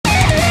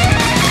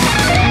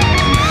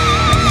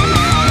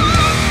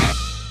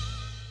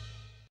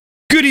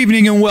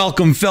evening and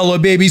welcome, fellow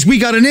babies. We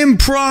got an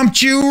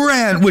impromptu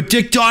rant with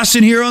Dick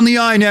Dawson here on the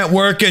EiE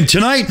Network, and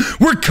tonight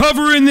we're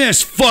covering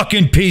this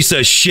fucking piece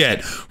of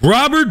shit,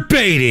 Robert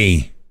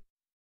Baty.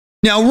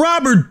 Now,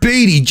 Robert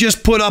Baty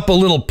just put up a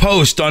little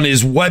post on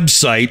his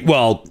website,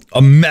 well,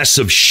 a mess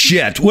of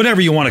shit,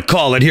 whatever you want to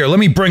call it. Here, let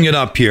me bring it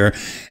up here.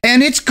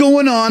 And it's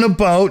going on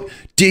about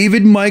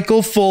David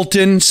Michael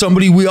Fulton,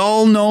 somebody we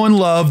all know and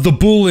love, the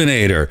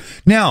Bullinator.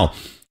 Now,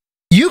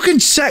 you can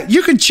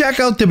check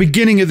out the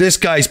beginning of this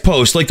guy's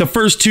post, like the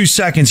first 2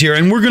 seconds here,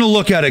 and we're going to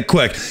look at it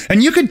quick.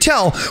 And you can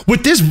tell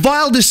what this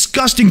vile,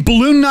 disgusting,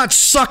 balloon nut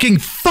sucking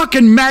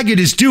fucking maggot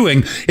is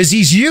doing is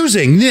he's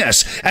using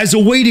this as a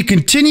way to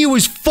continue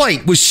his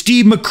fight with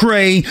Steve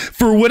McRae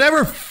for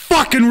whatever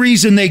fucking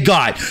reason they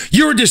got.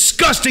 You're a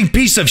disgusting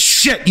piece of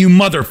shit, you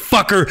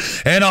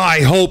motherfucker, and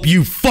I hope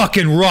you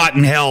fucking rot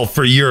in hell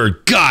for your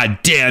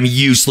goddamn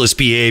useless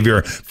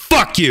behavior.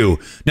 Fuck you.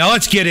 Now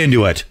let's get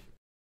into it.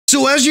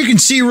 So as you can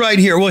see right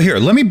here, well here,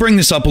 let me bring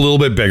this up a little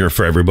bit bigger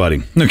for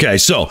everybody. Okay,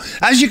 so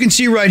as you can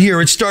see right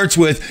here, it starts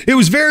with, it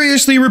was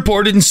variously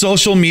reported in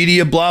social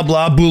media, blah,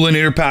 blah,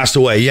 Bullinator passed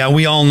away. Yeah,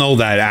 we all know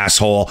that,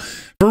 asshole.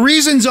 For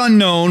reasons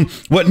unknown,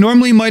 what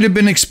normally might have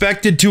been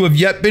expected to have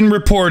yet been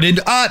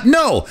reported,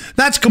 no,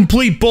 that's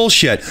complete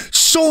bullshit.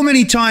 So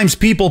many times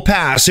people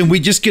pass and we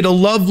just get a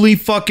lovely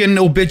fucking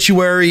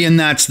obituary and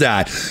that's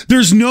that.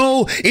 There's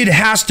no, it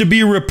has to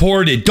be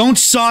reported. Don't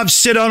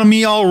sit on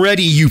me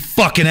already, you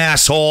fucking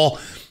asshole.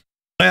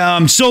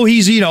 So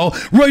he's,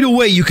 right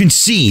away you can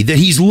see that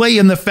he's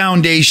laying the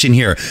foundation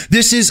here.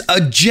 This is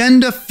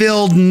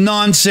agenda-filled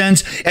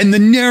nonsense, and the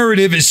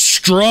narrative is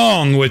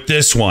strong with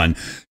this one.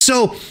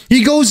 So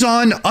he goes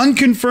on,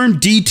 unconfirmed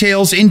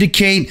details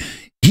indicate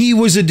he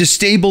was a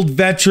disabled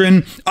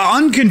veteran.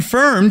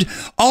 Unconfirmed,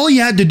 all he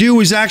had to do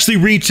was actually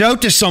reach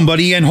out to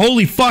somebody, and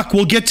holy fuck,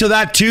 we'll get to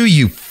that too,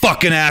 you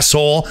fucking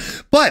asshole.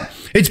 But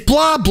it's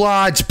blah,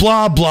 blah, it's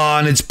blah, blah,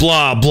 and it's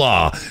blah,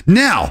 blah.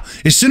 Now,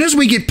 as soon as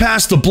we get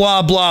past the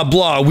blah, blah,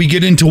 blah, we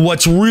get into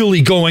what's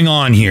really going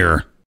on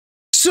here.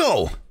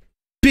 So,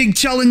 big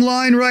telling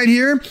line right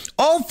here.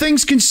 All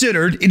things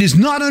considered, it is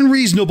not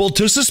unreasonable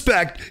to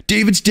suspect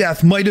David's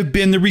death might have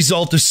been the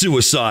result of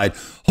suicide.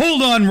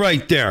 Hold on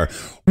right there.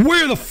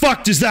 Where the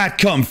fuck does that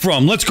come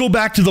from? Let's go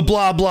back to the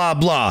blah, blah,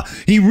 blah.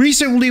 He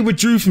recently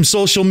withdrew from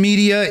social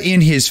media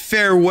in his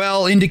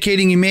farewell,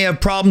 indicating he may have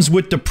problems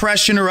with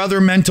depression or other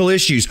mental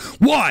issues.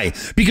 Why?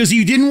 Because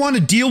he didn't want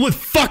to deal with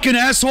fucking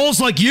assholes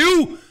like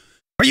you?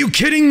 Are you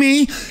kidding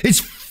me? It's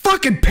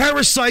fucking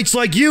parasites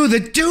like you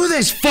that do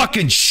this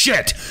fucking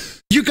shit.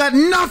 You got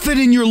nothing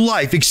in your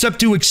life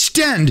except to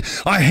extend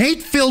a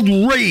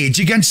hate-filled rage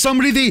against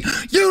somebody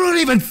that you don't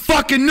even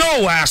fucking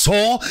know,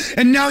 asshole.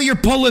 And now you're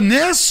pulling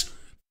this?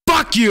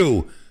 Fuck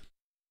you.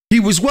 He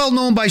was well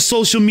known by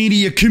social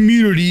media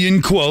community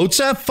in quotes.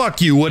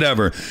 Fuck you,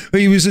 whatever.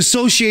 He was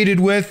associated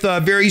with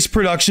various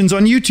productions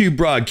on YouTube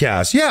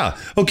broadcasts. Yeah,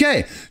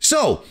 okay.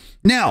 So,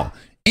 now,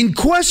 in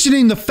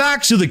questioning the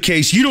facts of the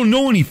case, you don't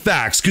know any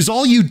facts because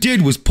all you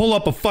did was pull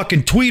up a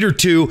fucking tweet or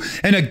two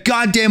and a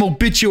goddamn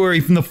obituary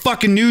from the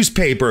fucking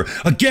newspaper.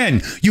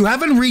 Again, you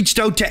haven't reached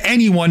out to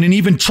anyone and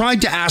even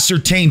tried to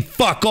ascertain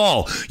fuck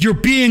all. You're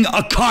being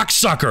a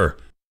cocksucker.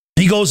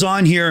 He goes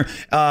on here,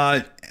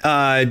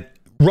 in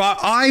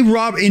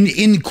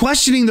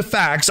questioning the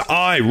facts,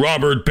 I,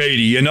 Robert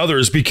Baty, and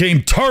others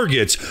became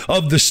targets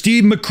of the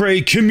Steve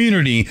McRae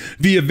community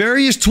via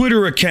various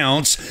Twitter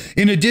accounts,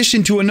 in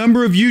addition to a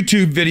number of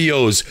YouTube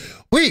videos.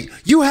 Wait,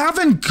 you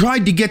haven't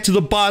tried to get to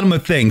the bottom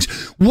of things.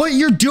 What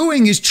you're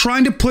doing is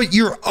trying to put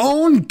your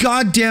own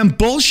goddamn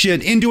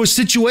bullshit into a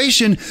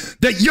situation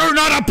that you're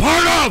not a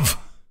part of.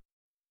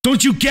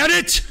 Don't you get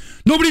it?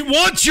 Nobody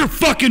wants your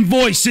fucking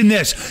voice in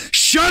this.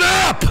 Shut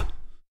up!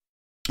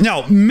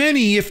 Now,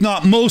 many, if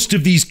not most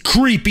of these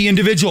creepy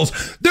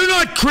individuals, they're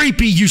not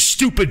creepy, you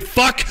stupid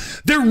fuck.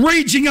 They're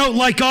raging out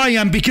like I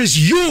am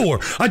because you're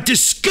a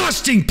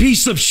disgusting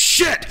piece of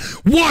shit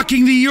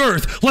walking the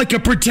earth like a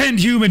pretend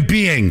human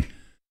being.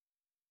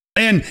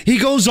 And he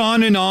goes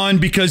on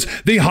because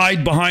they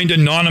hide behind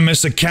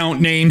anonymous account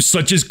names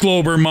such as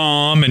Glober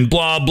Mom and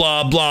blah,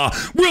 blah, blah.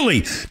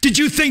 Really? Did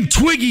you think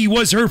Twiggy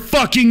was her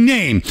fucking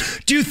name?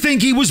 Do you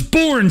think he was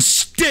born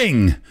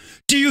Sting?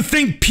 Do you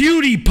think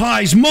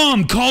PewDiePie's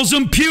mom calls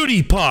him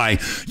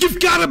PewDiePie?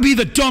 You've got to be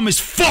the dumbest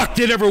fuck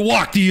that ever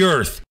walked the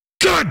earth.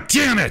 God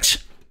damn it.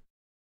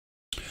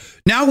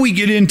 Now we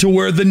get into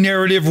where the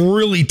narrative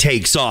really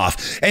takes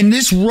off, and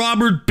this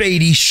Robert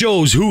Baty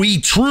shows who he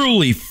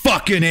truly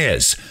fucking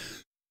is.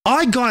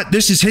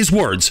 This is his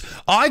words,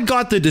 I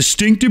got the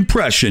distinct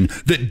impression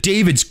that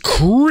David's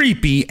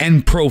creepy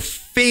and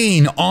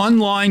profane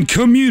online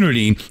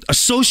community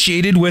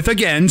associated with,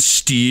 again,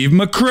 Steve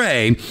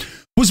McRae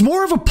was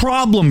more of a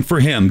problem for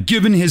him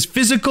given his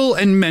physical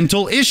and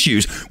mental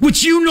issues,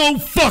 which you know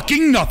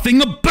fucking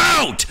nothing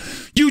about.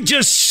 You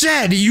just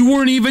said you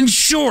weren't even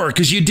sure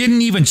because you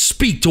didn't even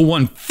speak to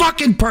one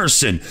fucking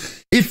person.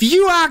 If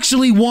you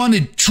actually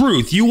wanted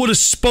truth, you would have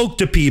spoke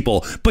to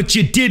people, but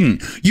you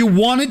didn't. You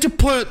wanted to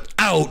put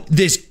out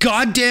this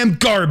goddamn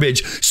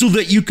garbage so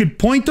that you could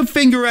point the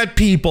finger at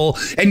people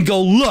and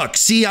go, look,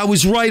 see, I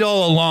was right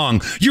all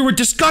along. You're a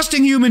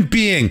disgusting human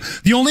being.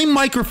 The only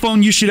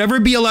microphone you should ever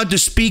be allowed to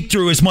speak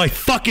through is my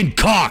fucking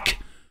cock.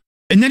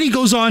 And then he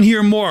goes on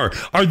here more.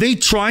 Are they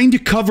trying to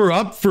cover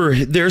up for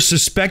their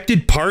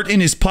suspected part in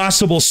his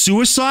possible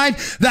suicide?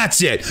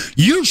 That's it.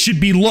 You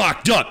should be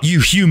locked up, you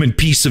human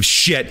piece of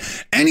shit.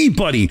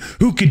 Anybody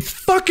who could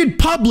fucking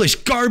publish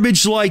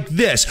garbage like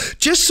this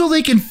just so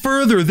they can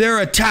further their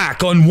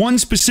attack on one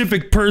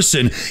specific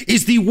person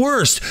is the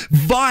worst,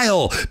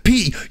 vile.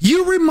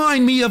 You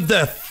remind me of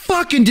the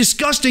fucking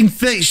disgusting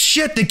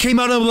shit that came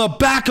out of the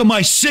back of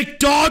my sick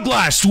dog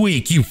last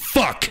week, you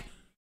fuck.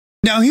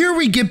 Now here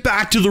we get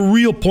back to the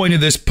real point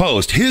of this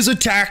post, his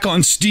attack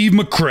on Steve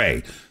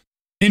McRae.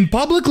 In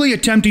publicly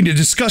attempting to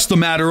discuss the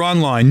matter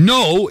online,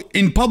 no,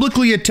 in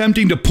publicly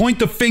attempting to point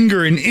the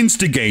finger and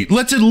instigate,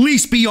 let's at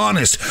least be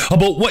honest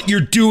about what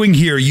you're doing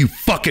here, you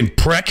fucking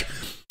prick.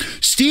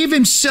 Steve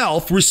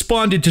himself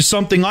responded to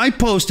something I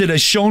posted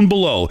as shown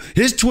below.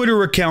 His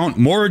Twitter account,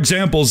 more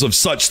examples of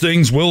such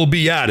things will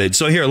be added.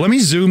 So here, let me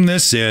zoom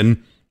this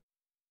in.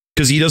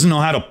 Because he doesn't know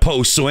how to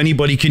post, so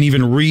anybody can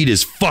even read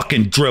his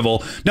fucking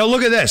drivel. Now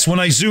look at this. When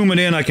I zoom it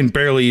in, I can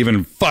barely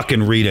even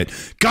fucking read it.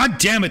 God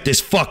damn it, this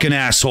fucking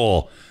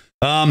asshole.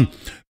 But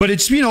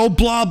it's, you know,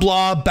 blah,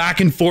 blah, back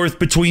and forth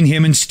between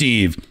him and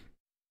Steve.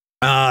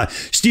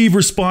 Steve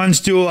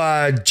responds to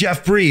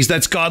Jeff Breeze,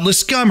 that's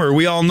godless scummer.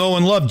 We all know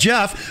and love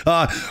Jeff.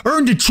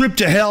 Earned a trip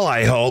to hell,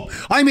 I hope.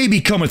 I may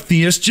become a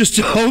theist, just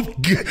to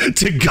hope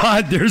to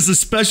God there's a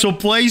special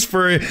place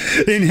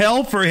in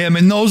hell for him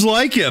and those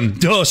like him.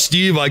 Oh,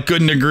 Steve, I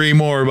couldn't agree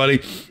more,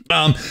 buddy.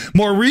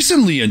 More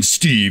recently in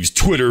Steve's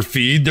Twitter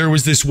feed, there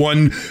was this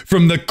one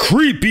from the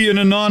creepy and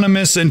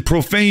anonymous and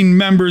profane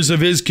members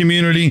of his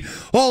community.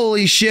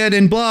 Holy shit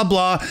and blah,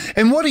 blah.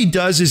 And what he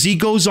does is he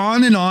goes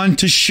on and on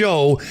to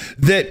show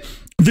that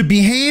the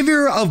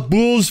behavior of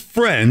Bull's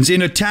friends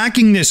in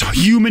attacking this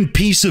human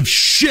piece of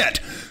shit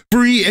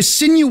for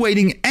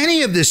insinuating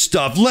any of this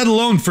stuff, let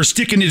alone for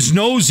sticking his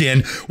nose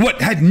in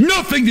what had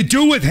nothing to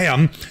do with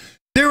him.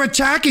 They're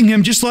attacking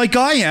him just like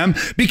I am,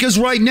 because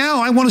right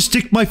now I want to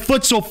stick my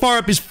foot so far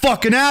up his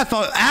fucking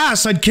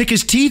ass I'd kick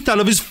his teeth out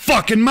of his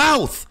fucking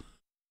mouth.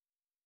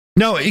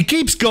 No, it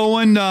keeps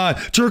going.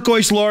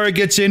 Turquoise Laura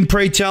gets in.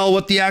 Pray tell,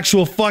 what the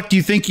actual fuck do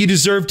you think you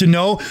deserve to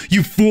know?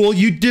 You fool,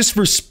 you're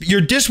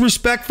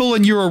disrespectful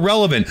and you're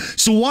irrelevant.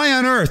 So why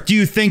on earth do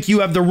you think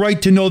you have the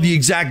right to know the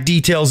exact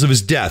details of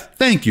his death?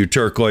 Thank you,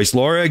 Turquoise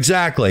Laura.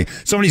 Exactly.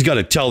 Somebody's got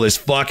to tell this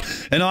fuck.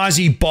 An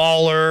Aussie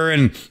baller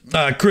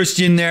and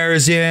Christian there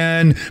is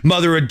in.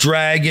 Mother of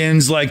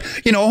Dragons. Like,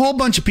 you know, a whole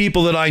bunch of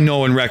people that I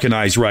know and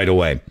recognize right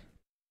away.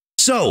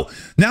 So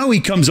now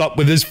he comes up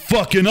with his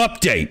fucking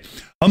update.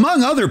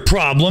 Among other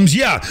problems,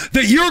 yeah,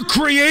 that you're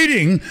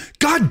creating.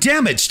 God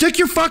damn it. Stick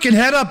your fucking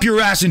head up your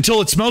ass until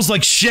it smells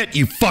like shit,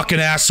 you fucking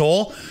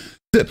asshole.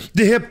 The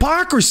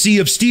hypocrisy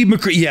of Steve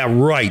McRae. Yeah,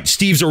 right.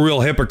 Steve's a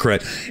real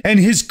hypocrite. And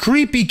his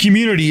creepy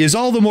community is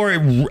all the more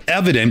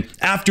evident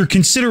after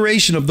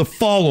consideration of the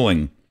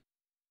following.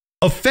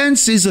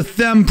 Offense is a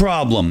them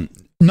problem.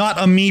 Not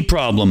a me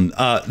problem,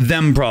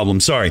 them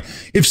problem, sorry.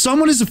 If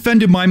someone is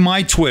offended by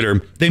my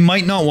Twitter, they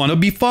might not want to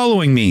be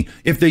following me.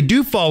 If they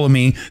do follow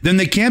me, then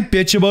they can't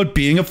bitch about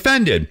being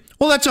offended.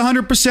 Well, that's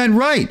 100%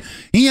 right.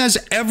 He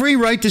has every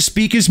right to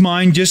speak his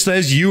mind, just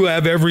as you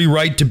have every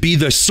right to be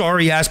the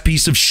sorry-ass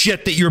piece of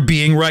shit that you're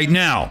being right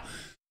now.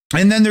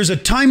 And then there's a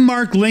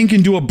time-marked link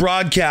into a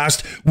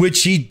broadcast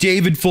which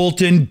David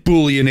Fulton,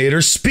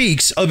 Bullionator,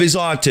 speaks of his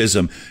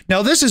autism.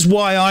 Now, this is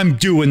why I'm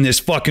doing this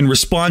fucking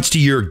response to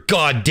your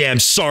goddamn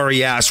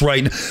sorry ass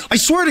right now. I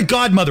swear to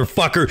God,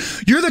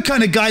 motherfucker, you're the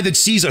kind of guy that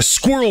sees a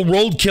squirrel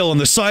roadkill on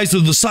the side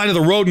of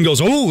the road and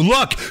goes, oh,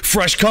 look,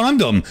 fresh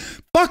condom.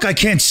 Fuck, I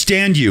can't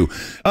stand you.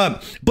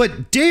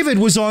 But David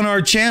was on our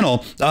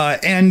channel,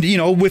 and, you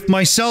know, with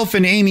myself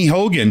and Aimee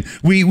Hogan,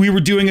 we were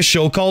doing a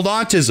show called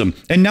Autism.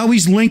 And now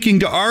he's linking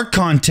to our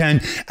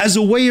content as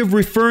a way of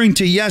referring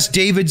to, yes,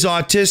 David's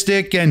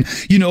autistic, and,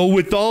 you know,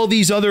 with all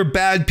these other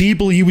bad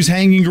people he was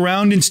hanging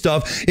around and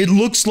stuff, it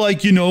looks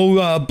like, you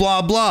know,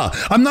 blah, blah.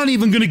 I'm not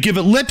even going to give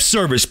it lip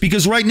service,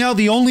 because right now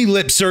the only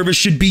lip service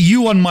should be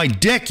you on my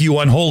dick, you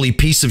unholy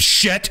piece of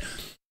shit.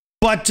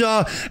 But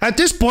at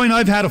this point,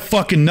 I've had a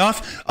fucking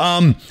enough.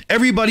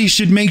 Everybody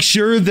should make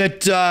sure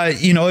that,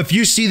 you know, if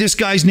you see this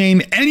guy's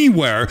name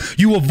anywhere,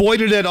 you avoid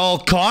it at all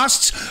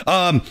costs.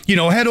 You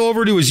know, head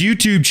over to his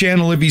YouTube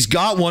channel if he's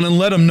got one and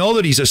let him know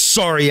that he's a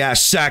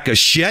sorry-ass sack of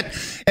shit.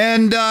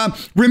 And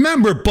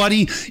remember,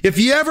 buddy, if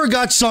you ever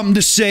got something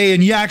to say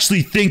and you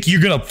actually think you're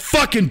going to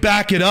fucking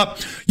back it up,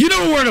 you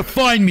know where to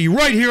find me,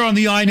 right here on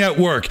the EiE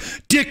Network.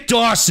 Dick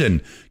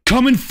Dawson.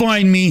 Come and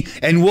find me,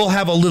 and we'll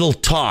have a little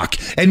talk,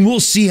 and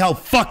we'll see how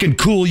fucking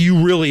cool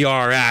you really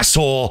are,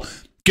 asshole.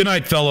 Good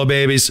night, fellow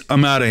babies.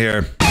 I'm out of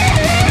here.